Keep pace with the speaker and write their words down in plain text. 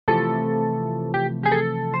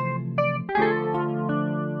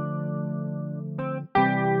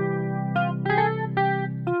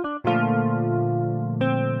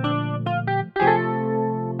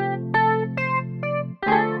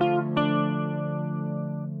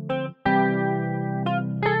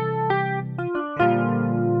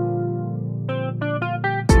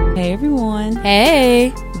Hey everyone.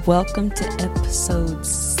 Hey. Welcome to episode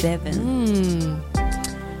 7.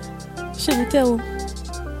 Should we tell them?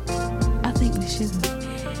 I think we should.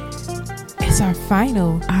 It's our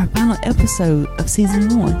final episode of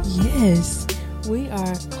season 1. Yes. We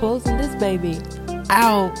are closing this baby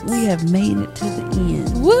out. We have made it to the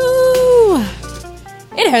end. Woo!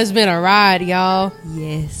 It has been a ride, y'all.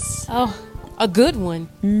 Yes. Oh, a good one.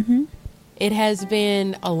 Mm-hmm. It has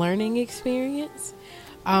been a learning experience.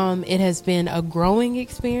 It has been a growing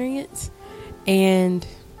experience. And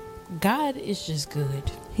God is just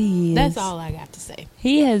good. He is. That's all I got to say.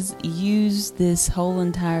 He has used this whole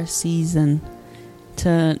entire season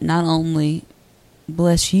to not only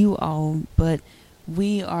bless you all, but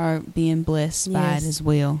we are being blessed by it as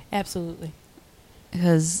well. Absolutely.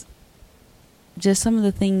 Because just some of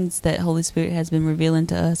the things that Holy Spirit has been revealing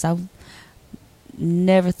to us, I've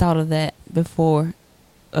never thought of that before,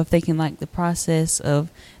 of thinking like the process of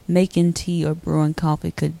making tea or brewing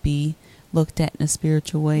coffee could be looked at in a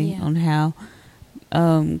spiritual way, on how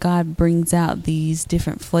God brings out these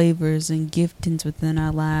different flavors and giftings within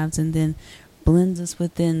our lives and then blends us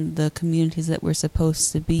within the communities that we're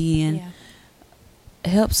supposed to be in.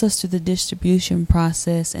 Helps us through the distribution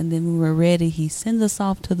process, and then when we're ready, he sends us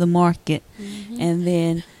off to the market, and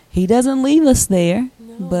then he doesn't leave us there,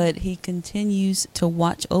 but he continues to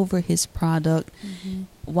watch over his product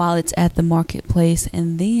while it's at the marketplace.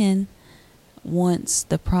 And then once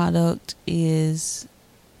the product is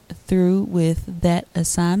through with that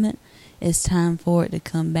assignment, it's time for it to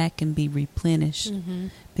come back and be replenished,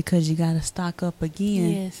 because you got to stock up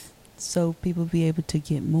again so people be able to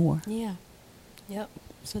get more. Yep.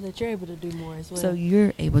 So that you're able to do more as well. So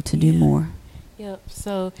you're able to do more. Yep.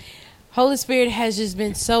 So Holy Spirit has just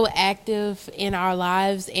been so active in our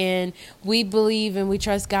lives, and we believe and we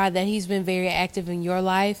trust God that he's been very active in your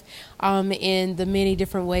life in the many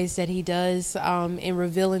different ways that he does in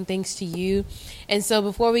revealing things to you. And so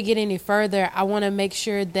before we get any further, I want to make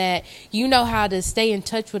sure that you know how to stay in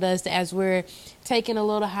touch with us as we're taking a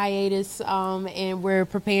little hiatus and we're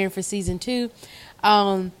preparing for season 2.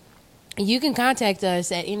 You can contact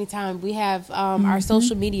us at any time. We have our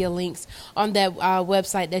social media links on that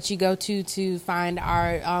website that you go to find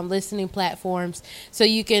our listening platforms. So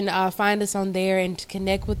you can find us on there and to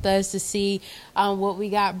connect with us to see what we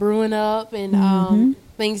got brewing up and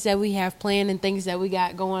things that we have planned and things that we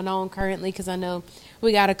got going on currently, because I know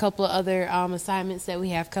we got a couple of other assignments that we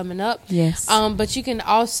have coming up. Yes. But you can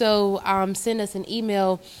also send us an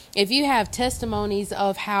email if you have testimonies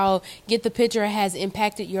of how Get the Picture has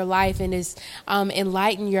impacted your life and is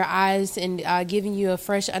enlightened your eyes and giving you a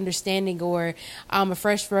fresh understanding or a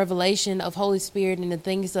fresh revelation of Holy Spirit and the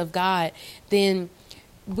things of God. Then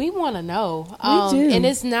we want to know. We do. And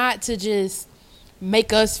it's not to just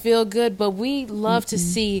make us feel good, but we love to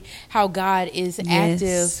see how God is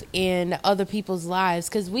active in other people's lives,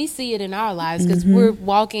 because we see it in our lives, because we're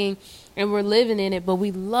walking and we're living in it. But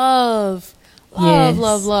we love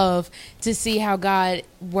to see how God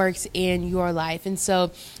works in your life. And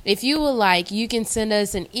so if you would like, you can send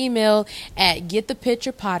us an email at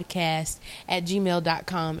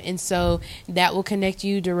getthepicturepodcast@gmail.com. And so that will connect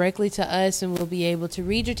you directly to us, and we'll be able to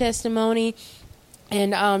read your testimony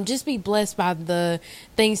and just be blessed by the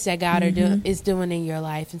things that God is doing in your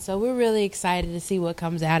life. And so we're really excited to see what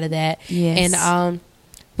comes out of that. Yes. And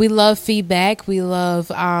we love feedback. We love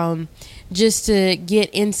just to get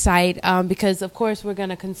insight, because, of course, we're going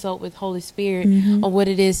to consult with Holy Spirit on what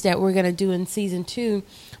it is that we're going to do in season 2.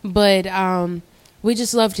 But we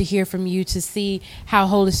just love to hear from you, to see how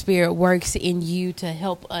Holy Spirit works in you to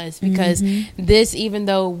help us, because this, even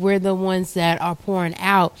though we're the ones that are pouring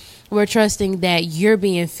out, we're trusting that you're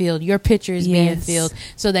being filled, your pitcher is being filled,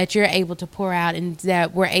 so that you're able to pour out, and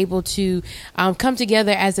that we're able to come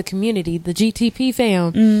together as a community, the GTP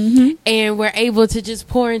fam, and we're able to just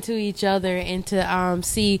pour into each other and to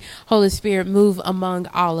see Holy Spirit move among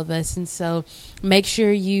all of us. And so make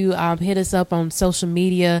sure you hit us up on social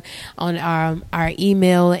media, on our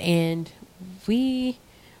email, and we're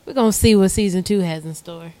going to see what season 2 has in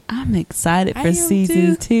store. I'm excited for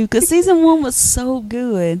season 2, because season 1 was so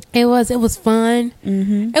good. It was fun.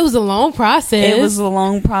 It was a long process.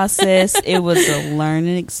 It was a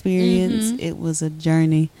learning experience. It was a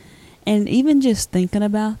journey. And even just thinking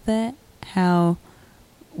about that, how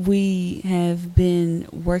we have been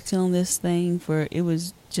working on this thing for, it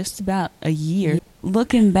was just about a year.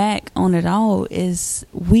 Looking back on it all, is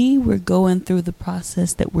we were going through the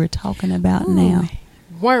process that we're talking about now.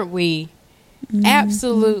 Weren't we?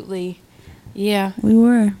 Absolutely. Yeah. We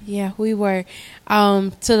were. Yeah, we were.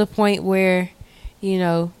 To the point where,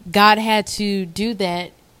 God had to do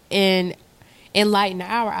that. And enlighten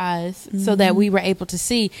our eyes so that we were able to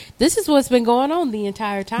see this is what's been going on the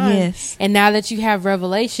entire time. Yes. And now that you have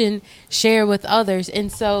revelation, share with others.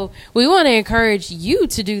 And so we want to encourage you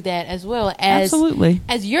to do that as well. Absolutely.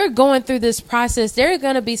 As you're going through this process, there are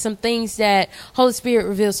going to be some things that Holy Spirit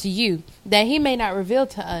reveals to you that he may not reveal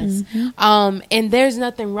to us. And there's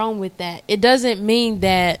nothing wrong with that. It doesn't mean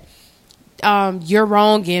that you're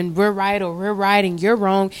wrong and we're right, or we're right and you're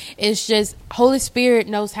wrong. It's just Holy Spirit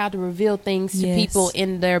knows how to reveal things to people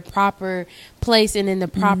in their proper place and in the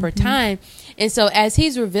proper time. And so as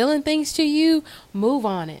he's revealing things to you, move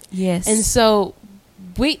on it. Yes. And so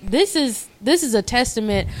this is a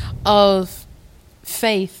testament of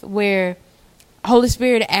faith where Holy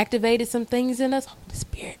Spirit activated some things in us. Holy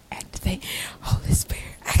Spirit activate.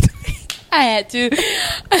 I had to.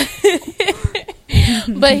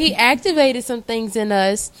 But he activated some things in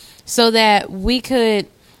us so that we could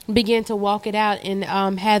begin to walk it out and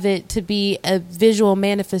have it to be a visual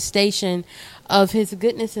manifestation of his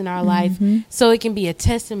goodness in our life, so it can be a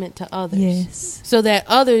testament to others. Yes. So that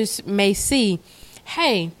others may see,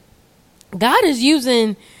 hey, God is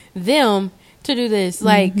using them to do this.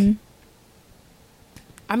 Like,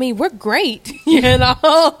 I mean, we're great, you know,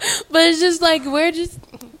 but it's just like,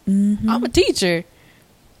 I'm a teacher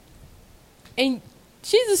and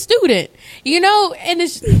she's a student, you know, and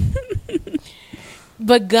it's,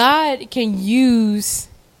 but God can use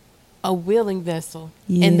a willing vessel.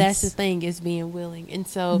 Yes. And that's the thing, is being willing. And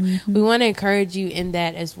so we want to encourage you in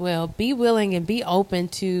that as well. Be willing and be open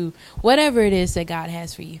to whatever it is that God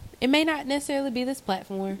has for you. It may not necessarily be this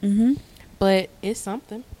platform, but it's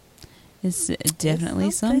something. It's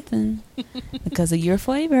definitely something because of your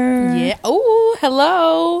flavor. Yeah. Oh,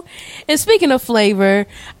 hello. And speaking of flavor,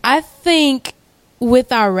 I think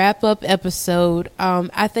with our wrap up episode,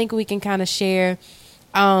 I think we can kind of share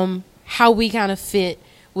how we kind of fit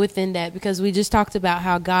within that, because we just talked about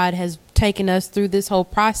how God has taken us through this whole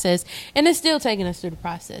process and is still taking us through the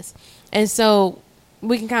process. And so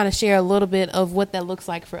we can kind of share a little bit of what that looks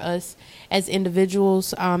like for us as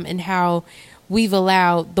individuals, and how we've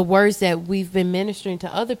allowed the words that we've been ministering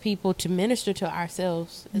to other people to minister to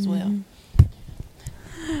ourselves as well.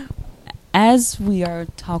 As we are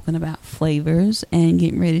talking about flavors and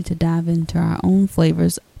getting ready to dive into our own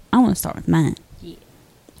flavors, I want to start with mine. Yeah.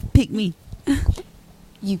 Pick me.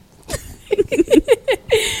 You.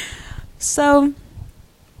 So,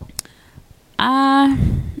 I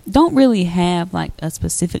don't really have like a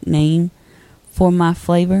specific name for my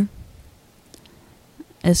flavor.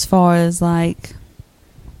 As far as like,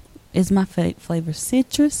 is my flavor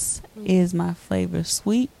citrus? Is my flavor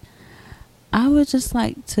sweet? I would just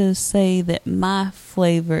like to say that my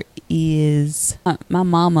flavor is, my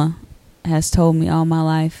mama has told me all my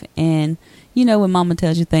life, and you know when mama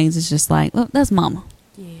tells you things, it's just like, well, that's mama.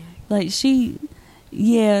 Yeah. Like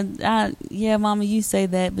mama, you say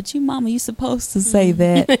that, but mama, you supposed to say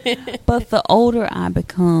that. But the older I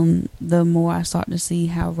become, the more I start to see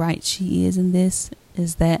how right she is in this,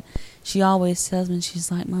 is that she always tells me,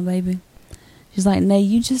 she's like, my baby, she's like, Nay,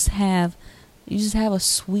 you just have a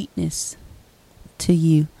sweetness to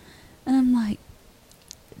you. And I'm like,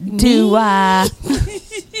 do I?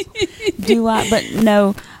 But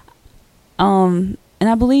no. And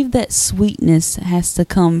I believe that sweetness has to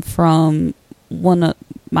come from one of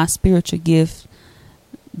my spiritual gifts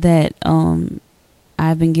that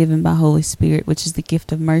I've been given by Holy Spirit, which is the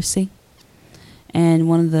gift of mercy. And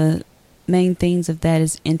one of the main things of that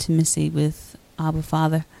is intimacy with Abba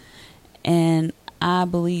Father. And I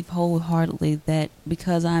believe wholeheartedly that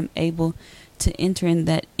because I'm able to enter in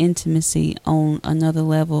that intimacy on another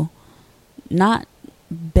level, not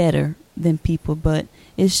better than people, but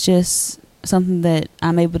it's just something that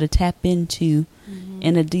I'm able to tap into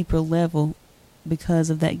in a deeper level because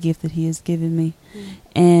of that gift that he has given me.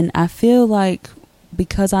 And I feel like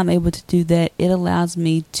because I'm able to do that, it allows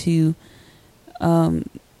me to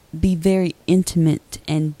be very intimate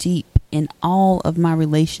and deep in all of my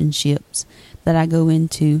relationships that I go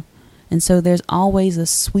into. And so there's always a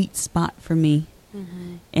sweet spot for me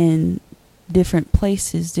in different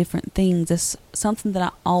places, different things. That's something that I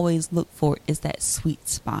always look for, is that sweet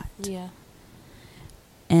spot. Yeah.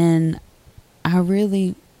 And I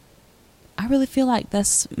really feel like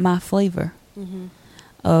that's my flavor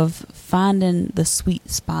of finding the sweet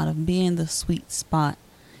spot, of being the sweet spot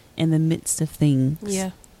in the midst of things. Yeah.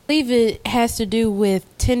 I believe it has to do with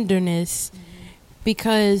tenderness,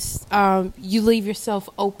 because you leave yourself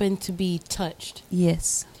open to be touched.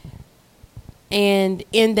 Yes. And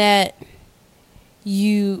in that,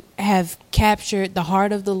 you have captured the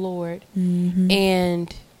heart of the Lord.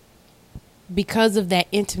 And because of that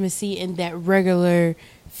intimacy and that regular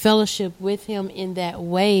fellowship with him in that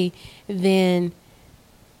way, then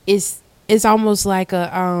it's almost like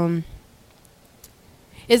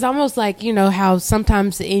it's almost like, you know, how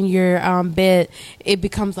sometimes in your bed it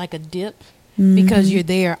becomes like a dip. Because you're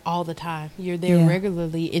there all the time. You're there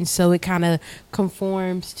regularly. And so it kind of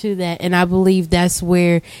conforms to that. And I believe that's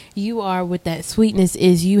where you are with that sweetness,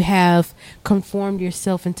 is you have conformed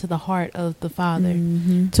yourself into the heart of the Father,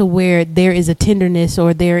 to where there is a tenderness,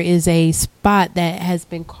 or there is a spot that has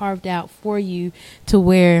been carved out for you, to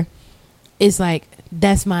where it's like,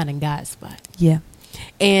 that's mine and God's spot. Yeah.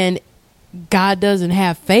 And God doesn't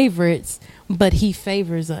have favorites, but he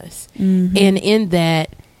favors us. And in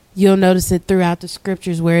that, you'll notice it throughout the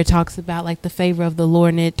scriptures where it talks about like the favor of the Lord,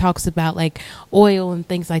 and it talks about like oil and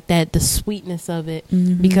things like that, the sweetness of it,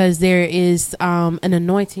 because there is an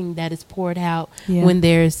anointing that is poured out when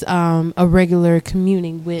there's a regular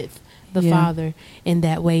communing with the Father in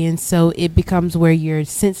that way. And so it becomes where you're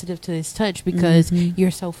sensitive to his touch because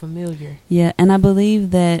you're so familiar. Yeah. And I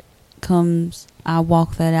believe that I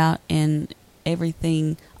walk that out in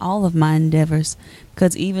everything, all of my endeavors,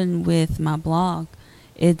 because even with my blog,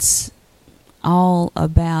 it's all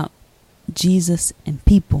about Jesus and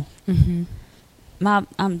people.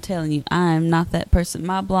 I'm telling you, I am not that person.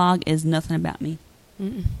 My blog is nothing about me.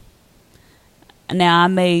 Now, I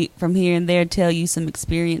may from here and there tell you some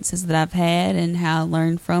experiences that I've had and how I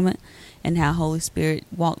learned from it and how Holy Spirit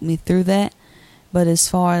walked me through that. But as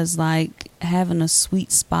far as like having a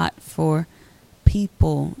sweet spot for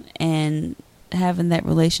people and having that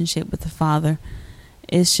relationship with the Father,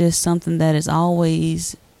 it's just something that has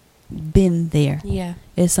always been there. Yeah.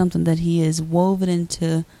 It's something that he has woven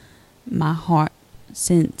into my heart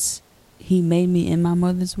since he made me in my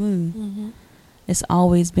mother's womb. It's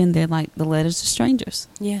always been there, like the letters to strangers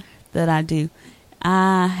that I do.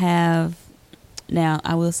 Now,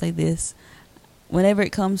 I will say this. Whenever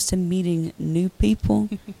it comes to meeting new people,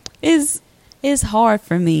 it's hard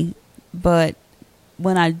for me. But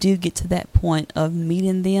when I do get to that point of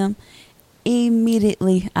meeting them,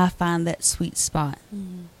 immediately I find that sweet spot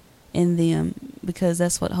in them, because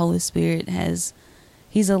that's what Holy Spirit has.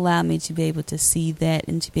 He's allowed me to be able to see that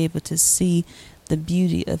and to be able to see the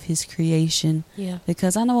beauty of his creation. Yeah.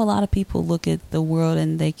 Because I know a lot of people look at the world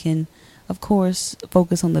and they can, of course,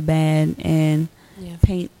 focus on the bad and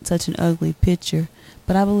paint such an ugly picture.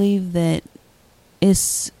 But I believe that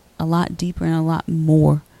it's a lot deeper and a lot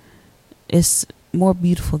more. It's more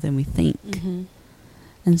beautiful than we think.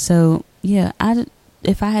 And so, yeah,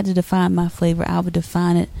 if I had to define my flavor, I would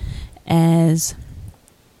define it as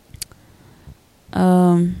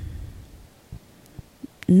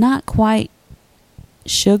not quite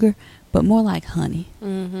sugar, but more like honey.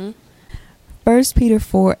 1 Peter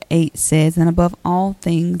 4:8 says, "And above all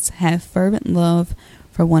things, have fervent love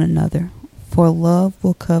for one another, for love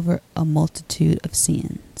will cover a multitude of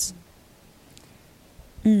sins."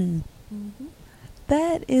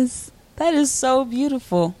 That is so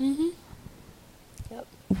beautiful.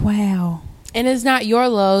 Wow. And it's not your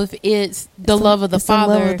love, it's the love of the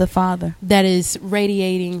Father. The love of the Father that is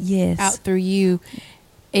radiating out through you.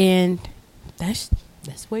 And that's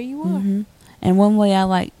where you are. And one way I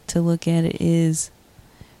like to look at it is,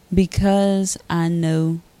 because I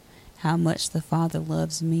know how much the Father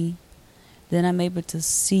loves me, then I'm able to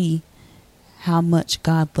see how much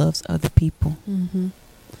God loves other people.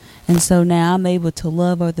 And so now I'm able to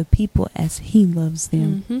love other people as he loves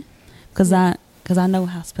them. Because I know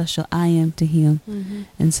how special I am to him.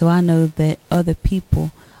 And so I know that other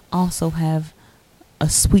people also have a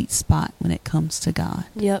sweet spot when it comes to God.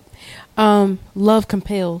 Yep. Love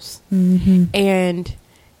compels. And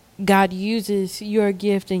God uses your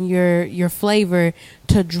gift and your flavor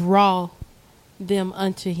to draw them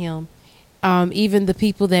unto him. Even the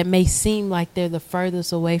people that may seem like they're the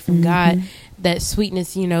furthest away from God, that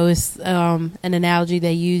sweetness, is an analogy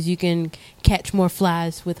they use. You can catch more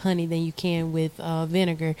flies with honey than you can with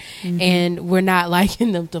vinegar. And we're not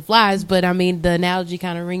likening them to flies, but I mean, the analogy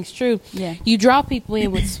kind of rings true. Yeah. You draw people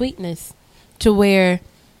in with sweetness to where,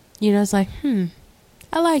 it's like,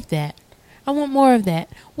 I like that. I want more of that.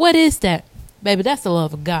 What is that? Baby, that's the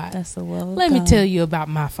love of God. That's the love of Let God. me tell you about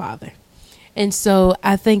my Father. And so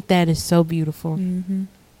I think that is so beautiful.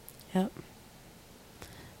 Yep.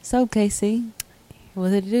 So, Casey, what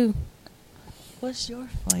did it do? What's your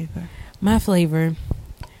flavor? My flavor.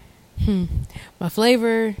 My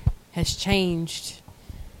flavor has changed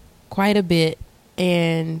quite a bit,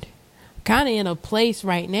 and kind of in a place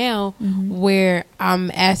right now where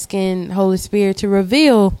I'm asking Holy Spirit to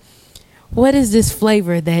reveal what is this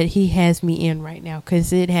flavor that he has me in right now,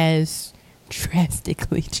 because it has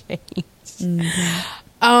drastically changed.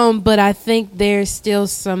 But I think there's still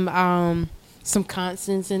some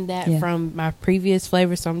constants in that from my previous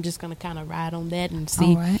flavor. So I'm just going to kind of ride on that and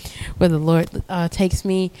see where the Lord takes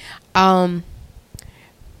me.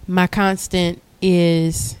 My constant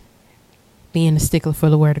is being a stickler for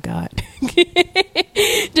the word of God.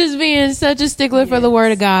 Just being such a stickler for the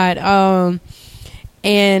word of God.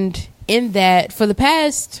 And in that, for the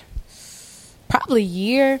past probably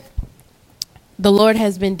year, the Lord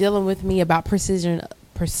has been dealing with me about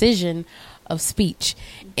precision of speech.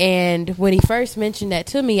 And when he first mentioned that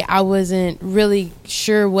to me, I wasn't really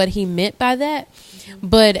sure what he meant by that.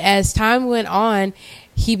 But as time went on,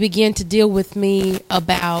 he began to deal with me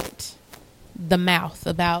about the mouth,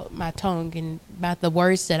 about my tongue, and about the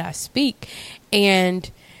words that I speak, and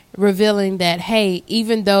revealing that, hey,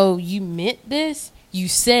 even though you meant this, you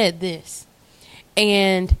said this.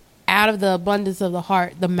 And out of the abundance of the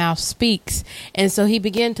heart, the mouth speaks. And so he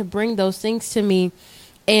began to bring those things to me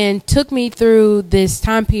and took me through this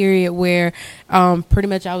time period where pretty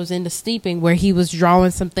much I was in the steeping, where he was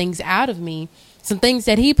drawing some things out of me, some things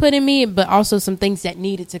that he put in me, but also some things that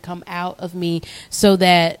needed to come out of me so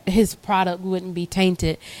that his product wouldn't be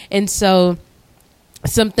tainted. And so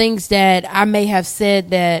some things that I may have said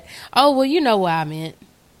that, oh, well, you know what I meant,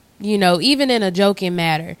 you know, even in a joking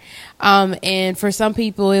matter. And for some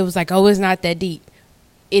people, it was like, oh, it's not that deep.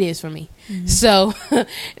 It is for me. Mm-hmm. So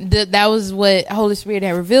that was what Holy Spirit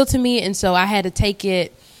had revealed to me. And so I had to take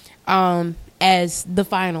it as the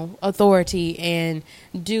final authority and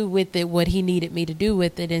do with it what he needed me to do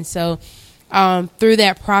with it. And so through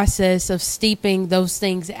that process of steeping those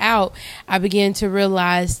things out, I began to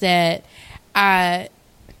realize that I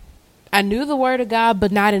knew the word of God,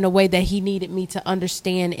 but not in a way that he needed me to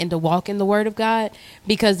understand and to walk in the word of God,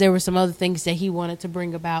 because there were some other things that he wanted to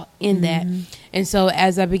bring about in that. And so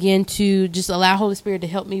as I began to just allow Holy Spirit to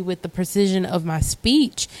help me with the precision of my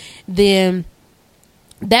speech, then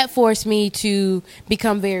that forced me to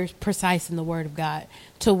become very precise in the word of God,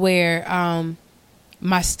 to where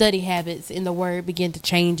my study habits in the word began to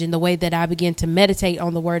change, and the way that I began to meditate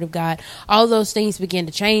on the word of God, all those things began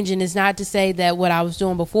to change. And it's not to say that what I was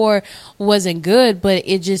doing before wasn't good, but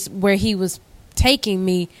it just, where he was taking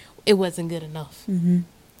me, it wasn't good enough.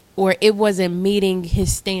 Or it wasn't meeting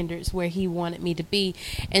his standards where he wanted me to be.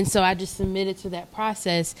 And so I just submitted to that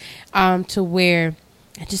process to where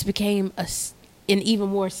I just became an even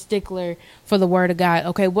more stickler for the word of God.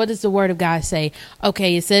 Okay, what does the word of God say?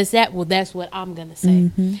 Okay, it says that. Well, that's what I'm going to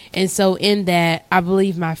say. And so in that, I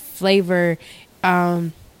believe my flavor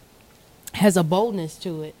has a boldness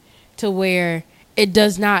to it, to where it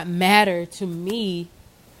does not matter to me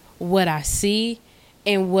what I see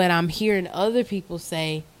and what I'm hearing other people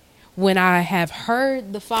say. When I have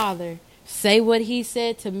heard the Father say what he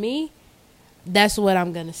said to me, that's what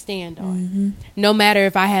I'm going to stand on, no matter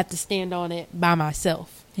if I have to stand on it by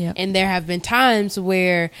myself. And there have been times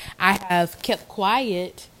where I have kept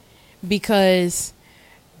quiet because,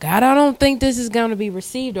 God, I don't think this is going to be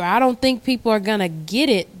received, or I don't think people are going to get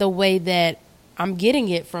it the way that I'm getting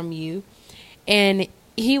it from you. And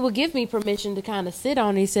he would give me permission to kind of sit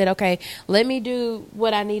on it. He said, okay, let me do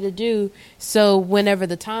what I need to do, so whenever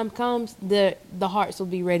the time comes, the hearts will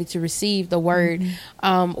be ready to receive the word,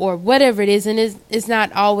 or whatever it is. And it's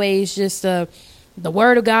not always just the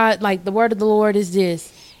word of God, like the word of the Lord is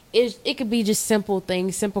this. It could be just simple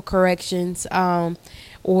things, simple corrections,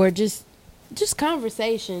 or just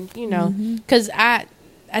conversation, you know, because I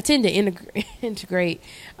tend to integrate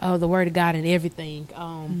the word of God in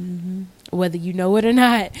everything, whether you know it or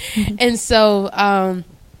not. And so I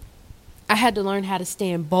had to learn how to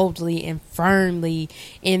stand boldly and firmly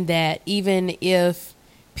in that, even if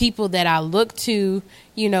people that I look to,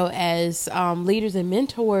 you know, as leaders and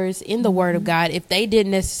mentors in the word of God, if they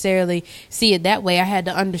didn't necessarily see it that way, I had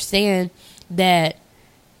to understand that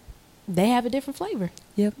they have a different flavor.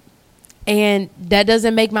 And that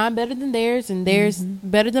doesn't make mine better than theirs, and theirs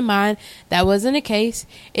better than mine. That wasn't the case.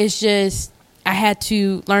 It's just I had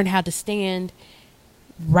to learn how to stand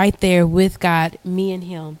right there with God, me and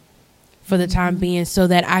him, for the time being, so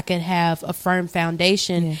that I could have a firm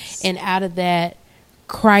foundation. And out of that,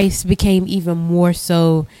 Christ became even more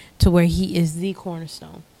so, to where he is the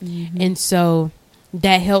cornerstone. And so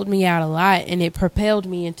that helped me out a lot, and it propelled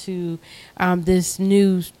me into this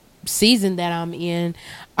new season that I'm in,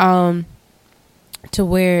 to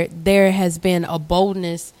where there has been a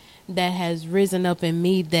boldness that has risen up in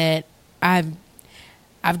me that I've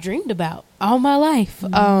dreamed about all my life.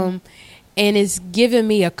 And it's given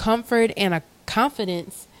me a comfort and a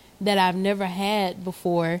confidence that I've never had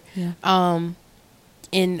before.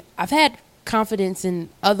 And I've had confidence in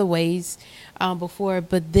other ways before,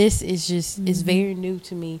 but this is just is very new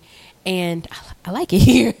to me, and I like it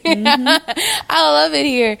here. I love it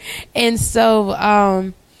here. And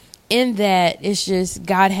so in that, it's just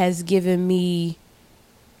God has given me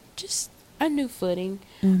just a new footing.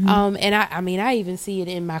 And I mean, I even see it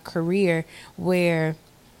in my career where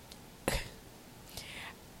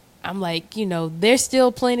I'm like, you know, there's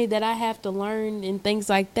still plenty that I have to learn and things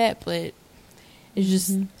like that, but it's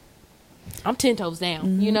just, I'm 10 toes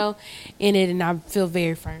down, you know, in it, and I feel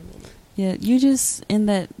very firm in it. Yeah, you just in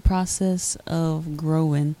that process of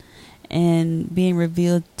growing and being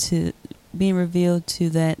revealed to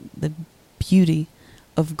that the beauty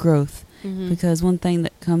of growth. Because one thing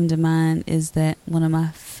that come to mind is that one of my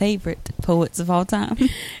favorite poets of all time,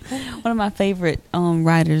 one of my favorite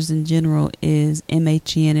writers in general is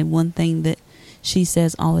M.H.N. And one thing that she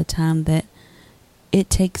says all the time, that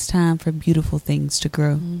it takes time for beautiful things to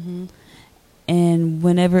grow. And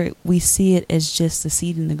whenever we see it as just a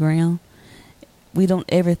seed in the ground, we don't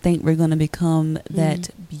ever think we're going to become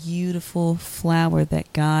that beautiful flower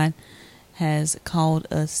that God has called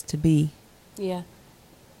us to be. Yeah.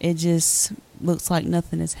 It just looks like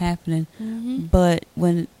nothing is happening. But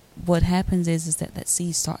what happens is that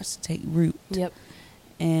seed starts to take root. Yep.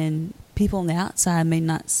 And people on the outside may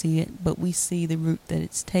not see it, but we see the root that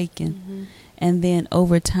it's taken. And then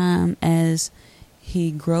over time, as he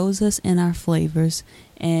grows us in our flavors,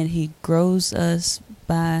 and he grows us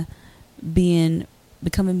by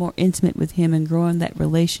becoming more intimate with him and growing that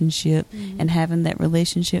relationship and having that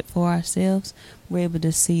relationship for ourselves, we're able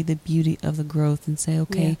to see the beauty of the growth and say,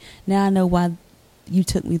 okay, now I know why you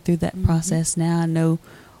took me through that process. Now I know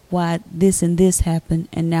why this and this happened,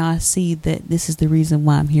 and now I see that this is the reason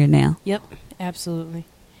why I'm here now. Yep, absolutely.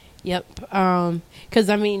 Yep. 'Cause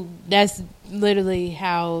I mean, that's literally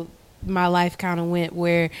how my life kind of went,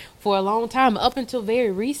 where for a long time, up until very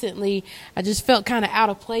recently, I just felt kind of out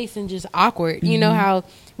of place and just awkward. You know how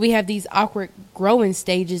we have these awkward growing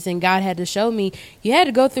stages, and God had to show me you had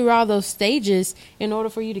to go through all those stages in order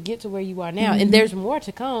for you to get to where you are now. And there's more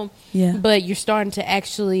to come, but you're starting to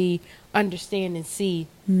actually understand and see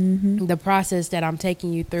the process that I'm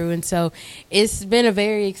taking you through. And so it's been a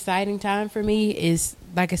very exciting time for me. It's,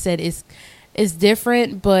 like I said, it's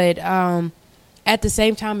different, but at the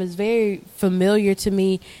same time, it's very familiar to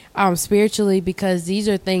me spiritually, because these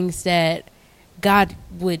are things that God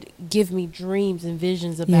would give me dreams and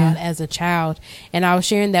visions about as a child. And I was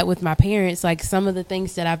sharing that with my parents, like some of the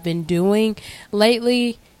things that I've been doing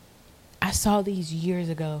lately, I saw these years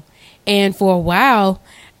ago. And for a while,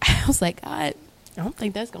 I was like, God, I don't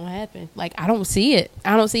think that's going to happen. Like, I don't see it.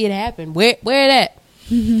 I don't see it happen. Where it at?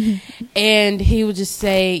 And he would just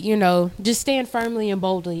say, you know, just stand firmly and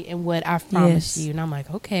boldly in what I've promised you. And I'm like,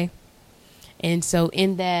 okay. And so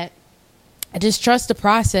in that, I just trust the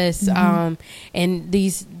process, and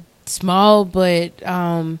these small but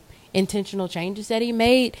intentional changes that he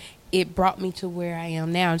made, it brought me to where I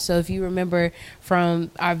am now. And so if you remember from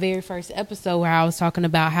our very first episode where I was talking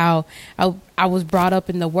about how I was brought up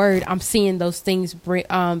in the word, I'm seeing those things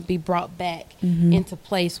be brought back into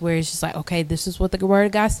place, where it's just like, okay, this is what the word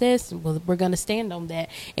of God says. Well, we're going to stand on that,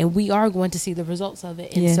 and we are going to see the results of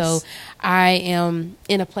it. And so I am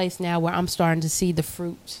in a place now where I'm starting to see the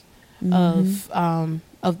fruit of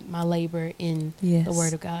my labor in the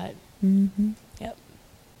word of God. Yep.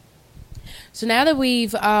 So now that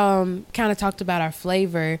we've kind of talked about our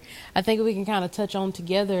flavor, I think we can kind of touch on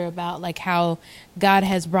together about like how God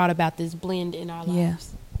has brought about this blend in our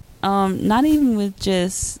lives. Not even with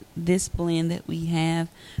just this blend that we have,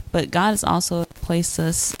 but God has also placed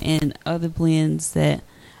us in other blends that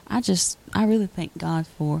I really thank God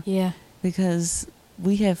for. Yeah. Because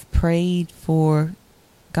we have prayed for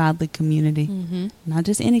godly community. Not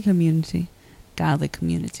just any community, godly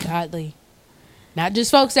community. Godly. Not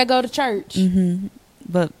just folks that go to church.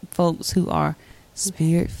 But folks who are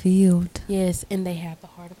spirit-filled. Yes, and they have the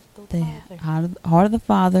heart of the Father. Heart of the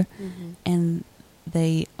Father. And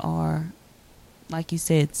they are, like you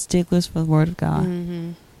said, sticklers for the Word of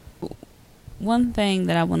God. One thing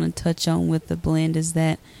that I want to touch on with the blend is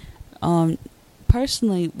that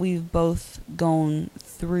personally, we've both gone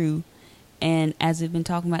through, and as we've been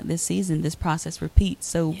talking about this season, this process repeats.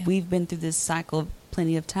 So we've been through this cycle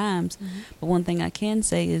plenty of times. But one thing I can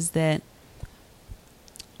say is that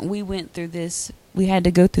we had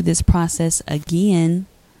to go through this process again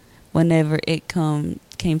whenever it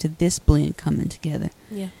came to this blend coming together.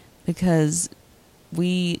 Yeah. Because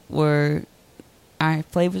our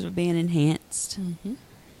flavors were being enhanced.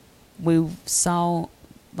 We saw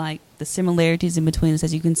like the similarities in between us,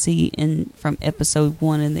 as you can see from episode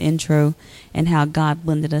 1 in the intro, and how God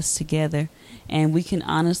blended us together. And we can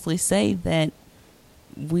honestly say that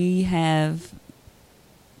we have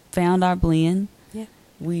found our blend. Yeah.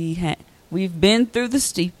 We've been through the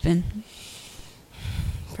steeping.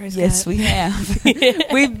 Praise yes, God. we have.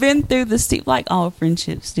 We've been through the steep, like all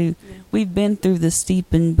friendships do. Yeah. We've been through the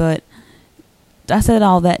steeping, but I said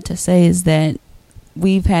all that to say is that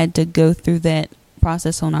we've had to go through that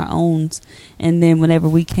process on our own, and then whenever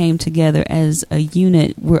we came together as a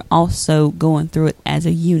unit, we're also going through it as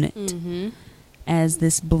a unit, as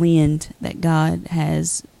this blend that God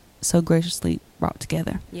has so graciously brought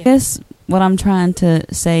together. Yeah. I guess what I'm trying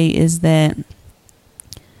to say is that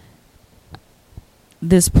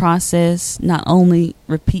this process not only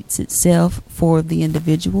repeats itself for the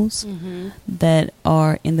individuals that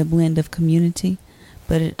are in the blend of community,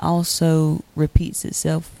 but it also repeats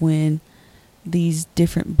itself when these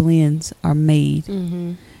different blends are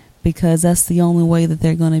made, because that's the only way that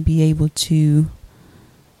they're going to be able to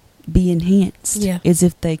be enhanced, is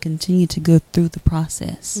if they continue to go through the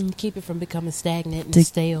process. Keep it from becoming stagnant and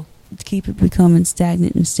stale. To keep it becoming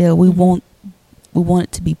stagnant and stale. We want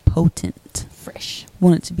it to be potent. Fresh. We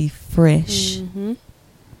want it to be fresh.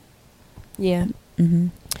 Yeah.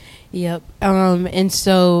 Yep. And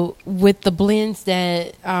so with the blends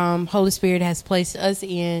that Holy Spirit has placed us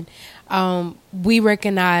in, we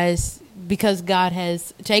recognize, because God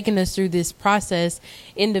has taken us through this process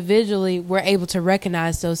individually, we're able to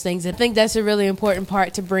recognize those things. I think that's a really important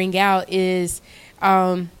part to bring out is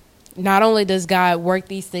not only does God work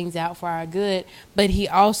these things out for our good, but he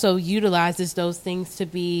also utilizes those things to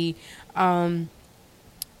be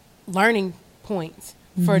learning points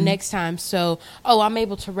for next time. So, I'm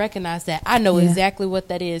able to recognize that. I know exactly what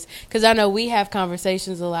that is, because I know we have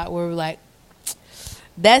conversations a lot where we're like,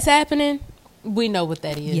 that's happening. We know what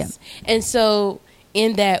that is. Yep. And so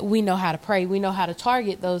in that, we know how to pray. We know how to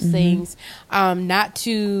target those things, not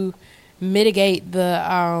to mitigate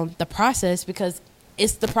the process, because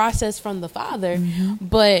it's the process from the Father,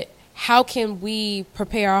 but how can we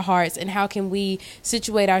prepare our hearts, and how can we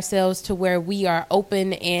situate ourselves to where we are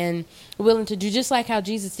open and willing to do just like how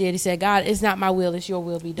Jesus did. He said, God, it's not my will, it's your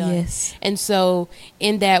will be done. Yes. And so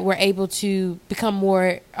in that, we're able to become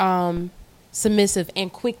more submissive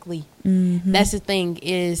and quickly. That's the thing,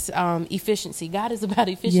 is efficiency. God is about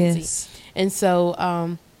efficiency. Yes. And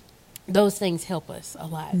so those things help us a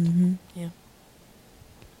lot. Yeah.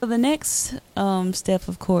 So the next step,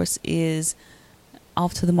 of course, is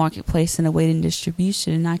off to the marketplace and awaiting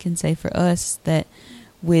distribution. And I can say for us that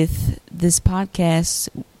with this podcast,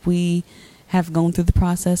 we have gone through the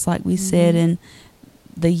process, like we said, and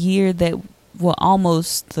the year that, well,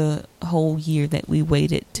 almost the whole year that we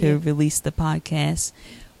waited to release the podcast,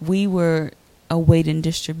 we were awaiting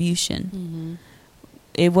distribution.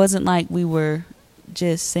 It wasn't like we were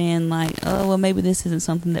just saying like, oh, well, maybe this isn't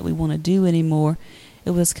something that we want to do anymore.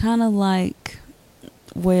 It was kind of like,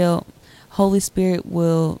 well, Holy Spirit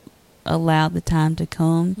will allow the time to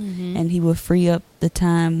come, and he will free up the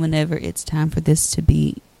time whenever it's time for this to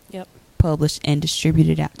be published and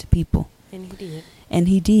distributed out to people. And he did. And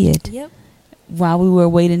he did. Yep. While we were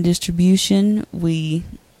awaiting distribution, we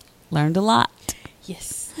learned a lot.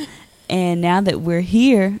 Yes. And now that we're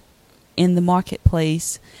here in the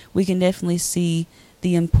marketplace, we can definitely see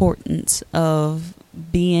the importance of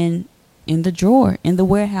being in the drawer, in the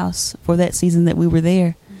warehouse for that season that we were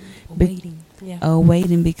there. Waiting.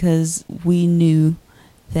 Waiting, because we knew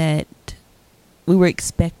that we were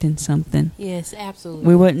expecting something. Yes, absolutely.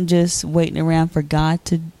 We wasn't just waiting around for God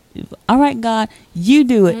to, all right, God, you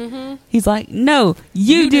do it. He's like, no,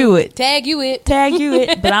 you do it. Tag you it.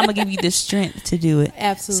 But I'm going to give you the strength to do it.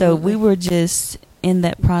 Absolutely. So we were just in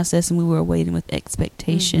that process, and we were waiting with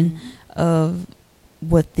expectation of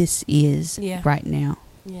what this is right now.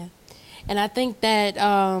 Yeah. And I think that,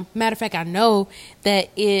 matter of fact, I know that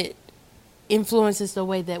it influences the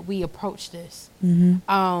way that we approach this.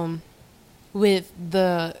 With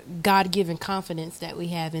the God-given confidence that we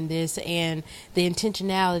have in this, and the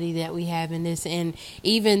intentionality that we have in this, and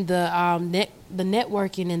even the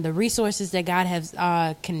networking and the resources that God has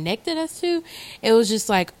connected us to. It was just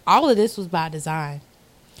like all of this was by design,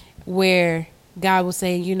 where God was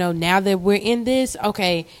saying, now that we're in this,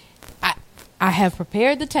 okay, I have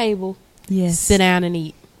prepared the table. Yes. Sit down and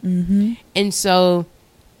eat. And so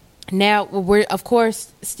now we're, of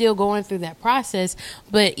course, still going through that process,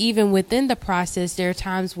 but even within the process, there are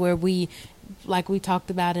times where we, like we talked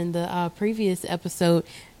about in the previous episode,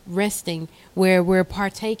 resting, where we're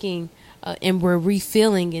partaking and we're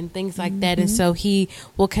refilling and things like that. And so he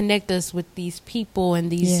will connect us with these people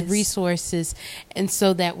and these resources, and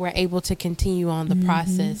so that we're able to continue on the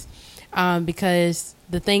process. Because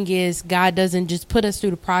the thing is, God doesn't just put us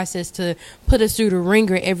through the process to put us through the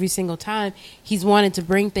ringer every single time. He's wanting to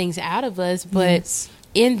bring things out of us, but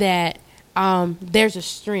in that, there's a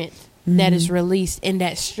strength that is released, and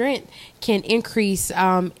that strength can increase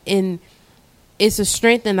it's a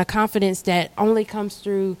strength and a confidence that only comes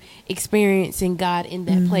through experiencing God in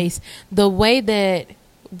that place. The way that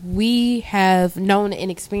we have known and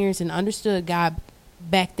experienced and understood God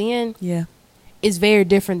back then is very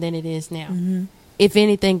different than it is now. If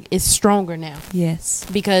anything, it's stronger now. Yes.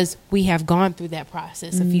 Because we have gone through that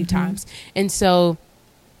process a few times. And so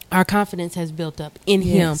our confidence has built up in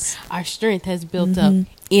him. Our strength has built up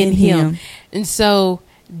in him. And so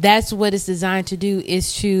that's what it's designed to do,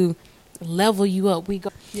 is to level you up.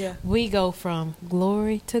 We go from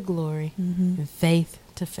glory to glory and faith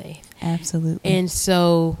to faith. Absolutely. And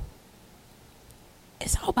so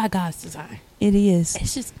it's all by God's design. It is.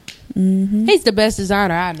 It's just he's the best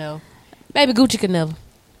designer I know. Baby Gucci could never.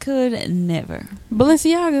 Could never.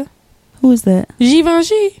 Balenciaga. Who is that?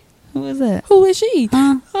 Givenchy. Who is that? Who is she?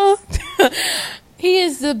 Huh? He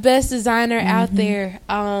is the best designer out there.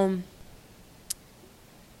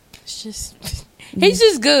 It's just he's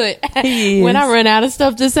just good. He is. When I run out of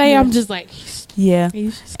stuff to say, I'm just like, he's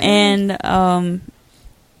just good.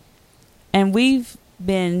 And we've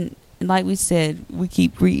been, like we said, we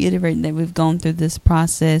keep reiterating that we've gone through this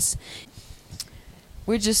process.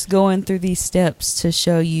 We're just going through these steps to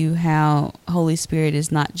show you how Holy Spirit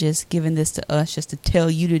is not just giving this to us just to tell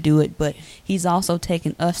you to do it, but he's also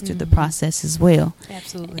taking us through the process as well.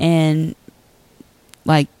 Absolutely. And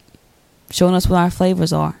like showing us what our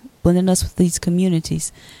flavors are, blending us with these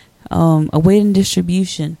communities, awaiting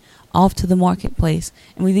distribution, off to the marketplace.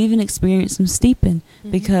 And we've even experienced some steeping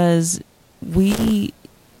because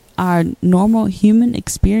our normal human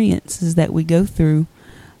experiences that we go through,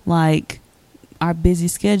 like our busy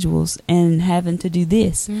schedules and having to do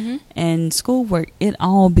this and schoolwork, it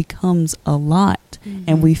all becomes a lot.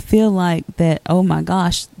 And we feel like that, oh my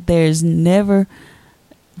gosh, there's never,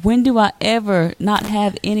 when do I ever not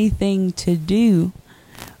have anything to do?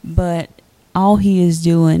 But all he is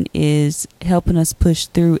doing is helping us push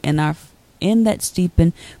through, and in that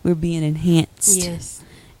steeping, we're being enhanced. Yes.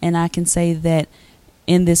 And I can say that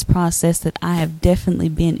in this process that I have definitely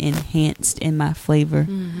been enhanced in my flavor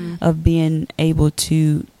of being able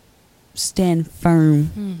to stand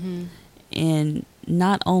firm in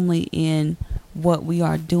not only in what we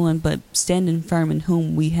are doing, but standing firm in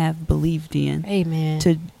whom we have believed in. Amen.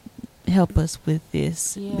 To help us with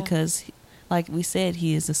this, because like we said,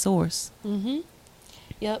 he is the source.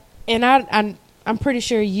 Yep. And I'm pretty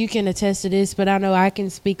sure you can attest to this, but I know I can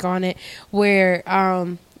speak on it, where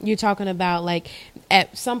you're talking about, like,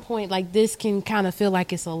 at some point, like, this can kind of feel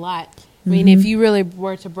like it's a lot. I mean, if you really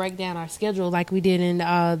were to break down our schedule like we did in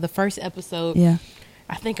the first episode,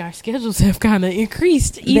 I think our schedules have kind of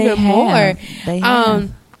increased even more. They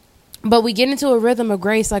have. But we get into a rhythm of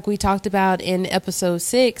grace like we talked about in episode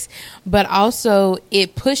 6, but also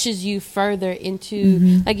it pushes you further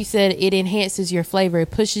into, like you said, it enhances your flavor. It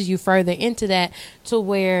pushes you further into that, to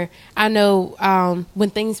where I know when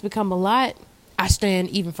things become a lot, I stand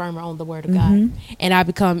even firmer on the word of God, and I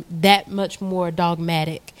become that much more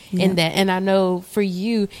dogmatic in that. And I know for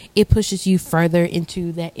you, it pushes you further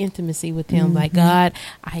into that intimacy with him. Like, God,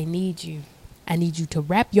 I need you. I need you to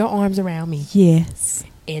wrap your arms around me. Yes.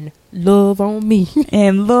 And love on me.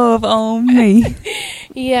 And love on me.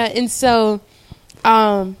 Yeah. And so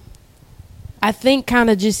I think, kind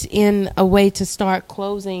of just in a way to start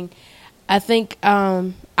closing, I think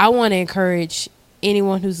I want to encourage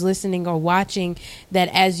anyone who's listening or watching that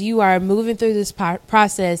as you are moving through this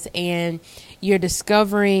process and you're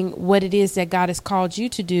discovering what it is that God has called you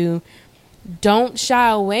to do, don't shy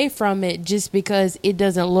away from it just because it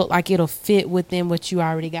doesn't look like it'll fit within what you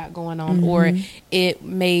already got going on, or it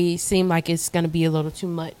may seem like it's going to be a little too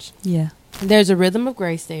much. Yeah. There's a rhythm of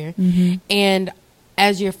grace there. And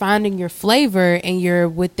as you're finding your flavor and you're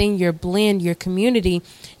within your blend, your community,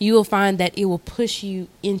 you will find that it will push you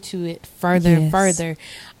into it further and further,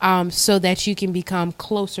 so that you can become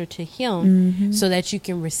closer to him, so that you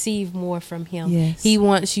can receive more from him. Yes. He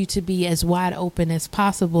wants you to be as wide open as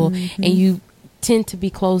possible, and you tend to be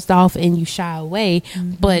closed off and you shy away.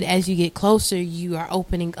 But as you get closer, you are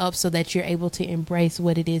opening up so that you're able to embrace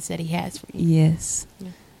what it is that he has for you. Yes.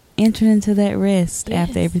 Enter into that rest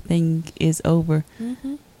after everything is over,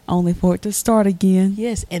 only for it to start again.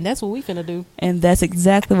 Yes, and that's what we finna do. And that's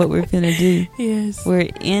exactly what we're finna do. Yes. We're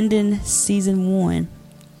ending season 1.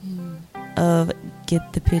 of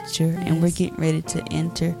Get the Picture, Yes. and we're getting ready to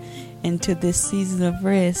enter into this season of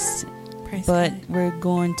rest. Praise But God. we're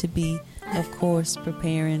going to be, of course,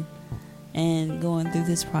 preparing and going through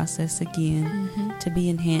this process again Mhm. to be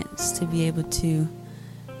enhanced, to be able to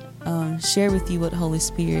share with you what Holy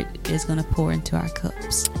Spirit is going to pour into our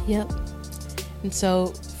cups. Yep. And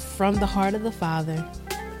so, from the heart of the Father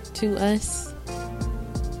to us,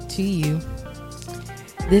 to you,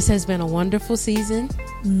 this has been a wonderful season,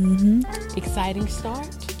 exciting start,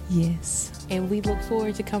 Yes. and we look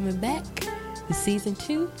forward to coming back to season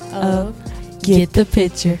 2 of Get the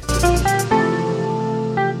Picture.